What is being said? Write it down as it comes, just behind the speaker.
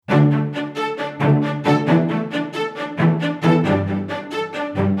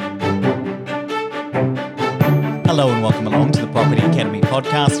welcome along to the Property Academy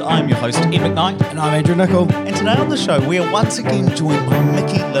podcast. I'm your host, Ed McKnight. And I'm Andrew Nicol. And today on the show, we are once again joined by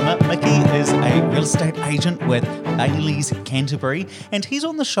Mickey Limmer. Mickey is a real estate agent with Bailey's Canterbury, and he's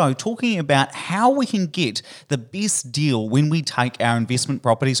on the show talking about how we can get the best deal when we take our investment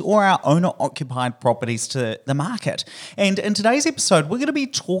properties or our owner-occupied properties to the market. And in today's episode, we're going to be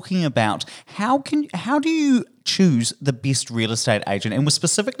talking about how do you choose the best real estate agent, and we're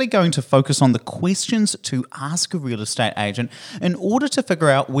specifically going to focus on the questions to ask a real estate agent in order to figure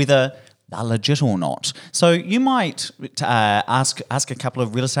out whether they're legit or not. So you might ask a couple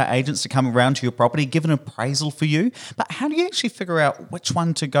of real estate agents to come around to your property, give an appraisal for you, but how do you actually figure out which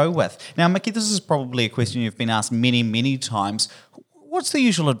one to go with? Now, Mickey, this is probably a question you've been asked many, many times. What's the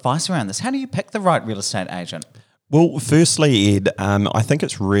usual advice around this? How do you pick the right real estate agent? Well, firstly, Ed, I think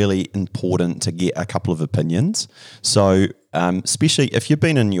it's really important to get a couple of opinions. So, especially if you've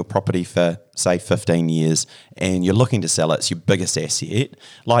been in your property for, say, 15 years and you're looking to sell it, it's your biggest asset.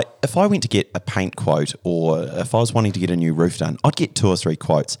 Like, if I went to get a paint quote or if I was wanting to get a new roof done, I'd get 2 or 3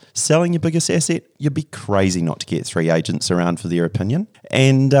 quotes. Selling your biggest asset, you'd be crazy not to get 3 agents around for their opinion.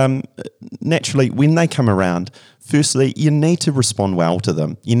 And naturally, when they come around, firstly, you need to respond well to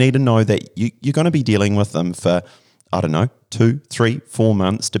them. You need to know that you're going to be dealing with them for, 2, 3, 4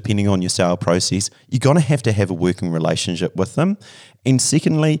 months, depending on your sale process. You're going to have a working relationship with them. And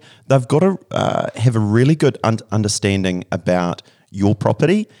secondly, they've got to have a really good understanding about your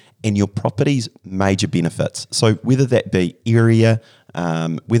property and your property's major benefits. So whether that be area,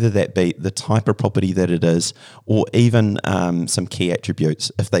 whether that be the type of property that it is, or even some key attributes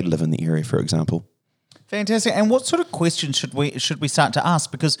if they live in the area, for example. Fantastic. And what sort of questions should we start to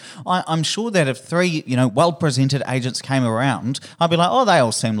ask? Because I'm sure that if 3 well-presented agents came around, I'd be like, oh, they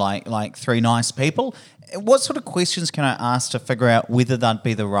all seem like 3 nice people. What sort of questions can I ask to figure out whether they'd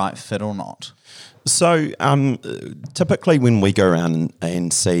be the right fit or not? So typically when we go around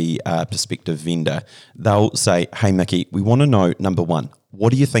and see a prospective vendor, they'll say, hey, Mickey, we want to know, number 1,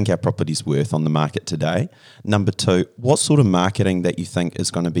 what do you think our property's worth on the market today? Number 2, what sort of marketing that you think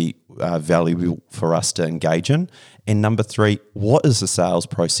is going to be valuable for us to engage in? And number 3, what is the sales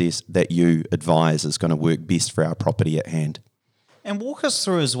process that you advise is going to work best for our property at hand? And walk us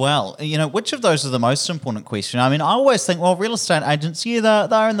through as well, which of those are the most important question? I mean, I always think, well, real estate agents,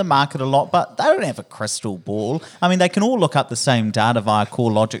 they're in the market a lot, but they don't have a crystal ball. I mean, they can all look up the same data via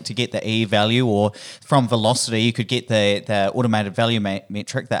CoreLogic to get the E value, or from Velocity, you could get the automated value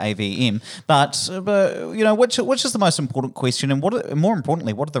metric, the AVM. But which is the most important question, and more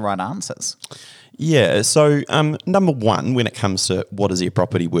importantly, what are the right answers? Yeah, so number 1, when it comes to what is your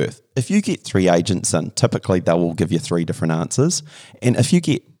property worth, if you get 3 agents in, typically they will give you 3 different answers. And if you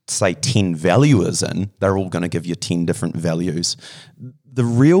get, say, 10 valuers in, they're all going to give you 10 different values. The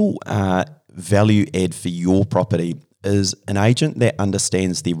real value add for your property is an agent that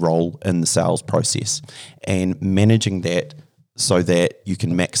understands their role in the sales process and managing that so that you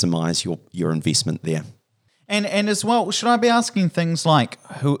can maximise your investment there. And as well, should I be asking things like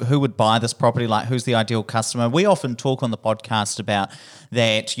who would buy this property, like who's the ideal customer? We often talk on the podcast about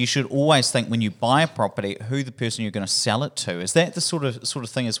that you should always think when you buy a property, who the person you're going to sell it to. Is that the sort of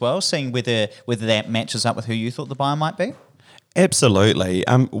thing as well, seeing whether that matches up with who you thought the buyer might be? Absolutely.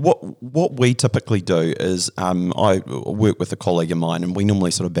 What we typically do is I work with a colleague of mine, and we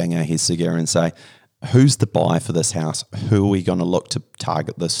normally sort of bang our heads together and say, who's the buyer for this house? Who are we going to look to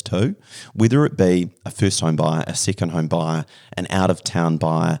target this to? Whether it be a first home buyer, a second home buyer, an out-of-town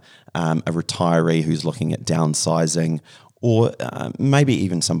buyer, a retiree who's looking at downsizing, or maybe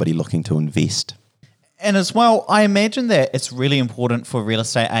even somebody looking to invest. And as well, I imagine that it's really important for real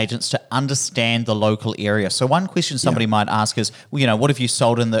estate agents to understand the local area. So one question somebody might ask is, what if you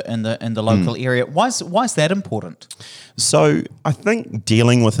sold in the local area? Why is that important? So I think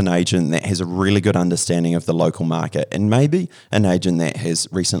dealing with an agent that has a really good understanding of the local market, and maybe an agent that has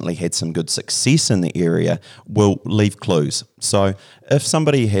recently had some good success in the area, will leave clues. So if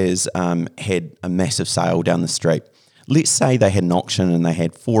somebody has had a massive sale down the street, let's say they had an auction and they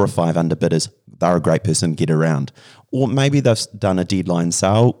had 4 or 5 underbidders, they're a great person to get around. Or maybe they've done a deadline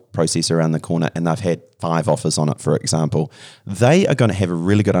sale process around the corner and they've had 5 offers on it, for example. They are going to have a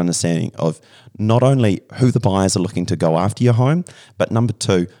really good understanding of not only who the buyers are looking to go after your home, but number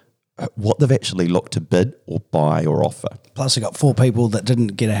 2, what they've actually looked to bid or buy or offer. Plus, they've got 4 people that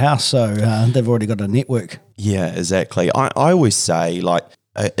didn't get a house, so they've already got a network. Yeah, exactly. I always say, like,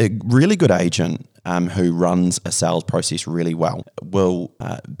 a really good agent who runs a sales process really well will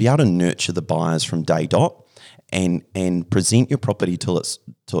be able to nurture the buyers from day dot and present your property to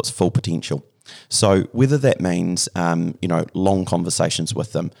its full potential. So whether that means long conversations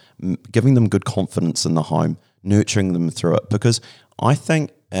with them, giving them good confidence in the home, nurturing them through it, because I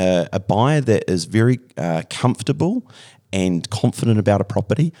think a buyer that is very comfortable and confident about a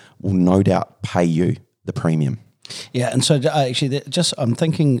property will no doubt pay you the premium. Yeah, and so actually, I'm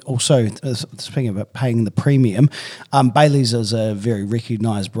thinking also, speaking about paying the premium, Bailey's is a very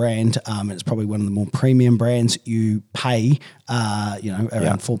recognised brand. It's probably one of the more premium brands. You pay,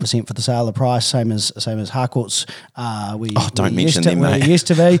 around 4% for the sale of the price, same as Harcourt's. Don't mention them, mate. It used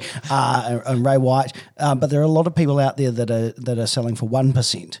to be, and Ray White. But there are a lot of people out there that are selling for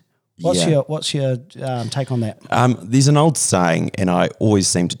 1%. What's your take on that? There's an old saying, and I always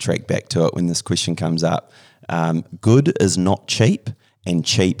seem to track back to it when this question comes up. Good is not cheap, and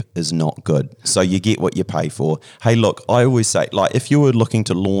cheap is not good. So you get what you pay for. Hey, look, I always say, like, if you were looking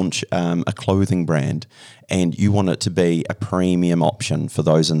to launch a clothing brand and you want it to be a premium option for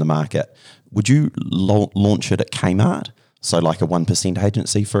those in the market, would you launch it at Kmart? So like a 1%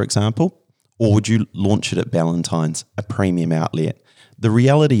 agency, for example, or would you launch it at Ballantyne's, a premium outlet? The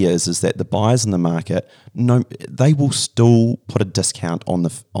reality is that the buyers in the market, they will still put a discount on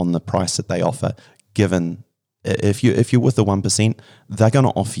the price that they offer, given if you're with the 1%, they're going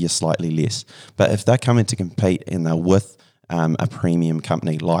to offer you slightly less. But if they're coming to compete and they're with a premium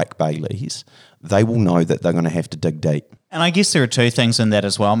company like Bailey's, they will know that they're going to have to dig deep. And I guess there are two things in that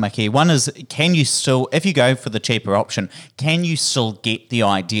as well, Mickey. One is, can you still, if you go for the cheaper option, can you still get the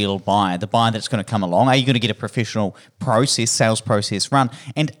ideal buyer, the buyer that's going to come along? Are you going to get a professional sales process run?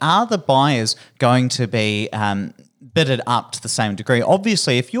 And are the buyers going to be bidded up to the same degree?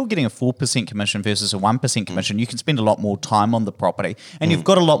 Obviously, if you're getting a 4% commission versus a 1% commission, you can spend a lot more time on the property, and you've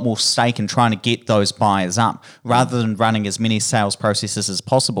got a lot more stake in trying to get those buyers up, rather than running as many sales processes as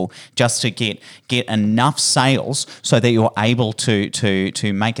possible just to get enough sales so that you're able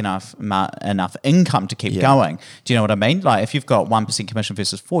to make enough income to keep going. Do you know what I mean? Like, if you've got 1% commission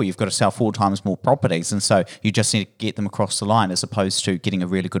versus 4%, you've got to sell 4 times more properties, and so you just need to get them across the line as opposed to getting a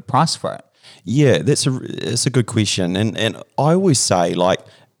really good price for it. Yeah, it's a good question. And I always say, like,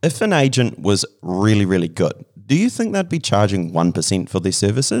 if an agent was really, really good, do you think they'd be charging 1% for their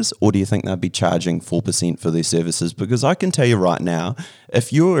services, or do you think they'd be charging 4% for their services? Because I can tell you right now,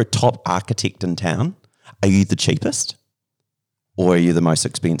 if you're a top architect in town, are you the cheapest or are you the most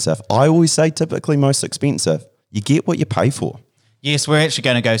expensive? I always say typically most expensive. You get what you pay for. Yes, we're actually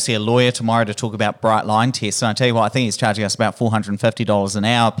going to go see a lawyer tomorrow to talk about bright line tests. And I tell you what, I think he's charging us about $450 an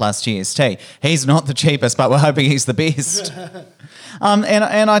hour plus GST. He's not the cheapest, but we're hoping he's the best.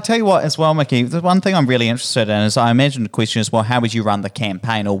 And I tell you what as well, Mickey, the one thing I'm really interested in is, I imagine the question is, well, how would you run the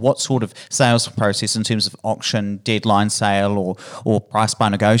campaign, or what sort of sales process in terms of auction, deadline sale, or price by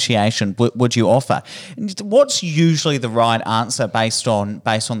negotiation would you offer? What's usually the right answer based on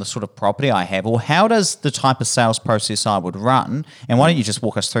the sort of property I have, or how does the type of sales process I would run? And why don't you just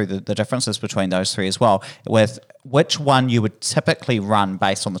walk us through the differences between those three as well, with which one you would typically run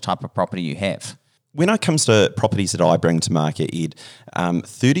based on the type of property you have? When it comes to properties that I bring to market, Ed,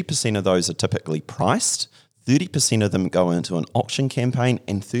 30% of those are typically priced, 30% of them go into an auction campaign,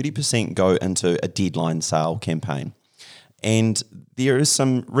 and 30% go into a deadline sale campaign. And there is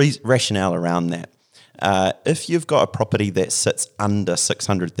some rationale around that. If you've got a property that sits under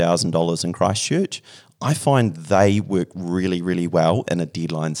 $600,000 in Christchurch, I find they work really, really well in a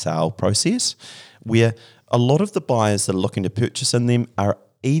deadline sale process, where a lot of the buyers that are looking to purchase in them are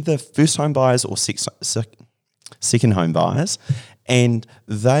either first home buyers or second home buyers, and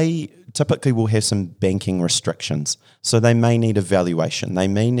they typically will have some banking restrictions. So they may need a valuation, they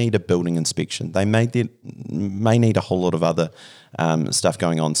may need a building inspection, they may need a whole lot of other stuff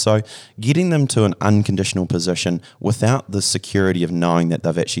going on. So getting them to an unconditional position without the security of knowing that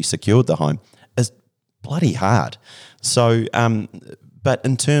they've actually secured the home is bloody hard. So but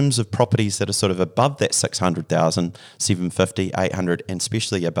in terms of properties that are sort of above that 600,000, 750, 800, and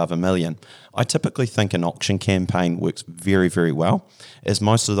especially above $1 million, I typically think an auction campaign works very, very well, as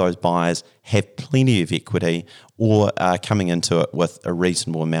most of those buyers have plenty of equity or are coming into it with a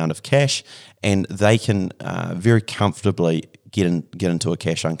reasonable amount of cash, and they can very comfortably get into a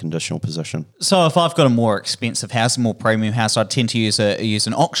cash unconditional position. So if I've got a more expensive house, a more premium house, I'd tend to use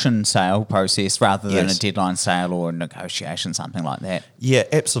an auction sale process rather than a deadline sale or a negotiation, something like that. Yeah,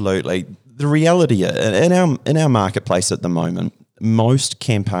 absolutely. The reality in our marketplace at the moment, most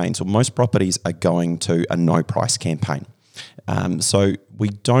campaigns or most properties are going to a no price campaign. So we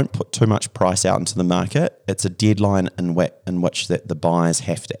don't put too much price out into the market. It's a deadline in which that the buyers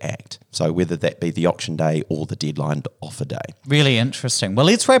have to act. So whether that be the auction day or the deadline offer day. Really interesting. Well,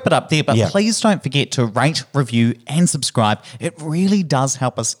 let's wrap it up there, but please don't forget to rate, review, and subscribe. It really does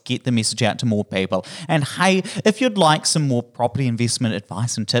help us get the message out to more people. And hey, if you'd like some more property investment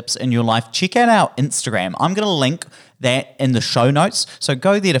advice and tips in your life, check out our Instagram. I'm going to link that in the show notes, so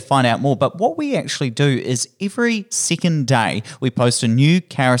go there to find out more. But what we actually do is every second day we post a new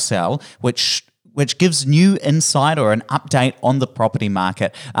carousel which gives new insight or an update on the property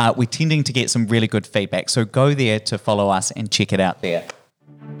market. We're tending to get some really good feedback, so go there to follow us and check it out there.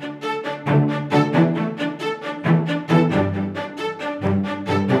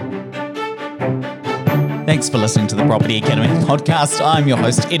 Thanks for listening to the Property Academy podcast. I'm your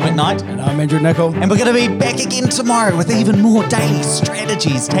host, Ed McKnight. And I'm Andrew Nicol. And we're going to be back again tomorrow with even more daily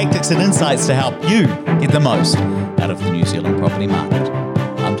strategies, tactics, and insights to help you get the most out of the New Zealand property market.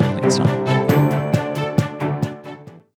 Until next time.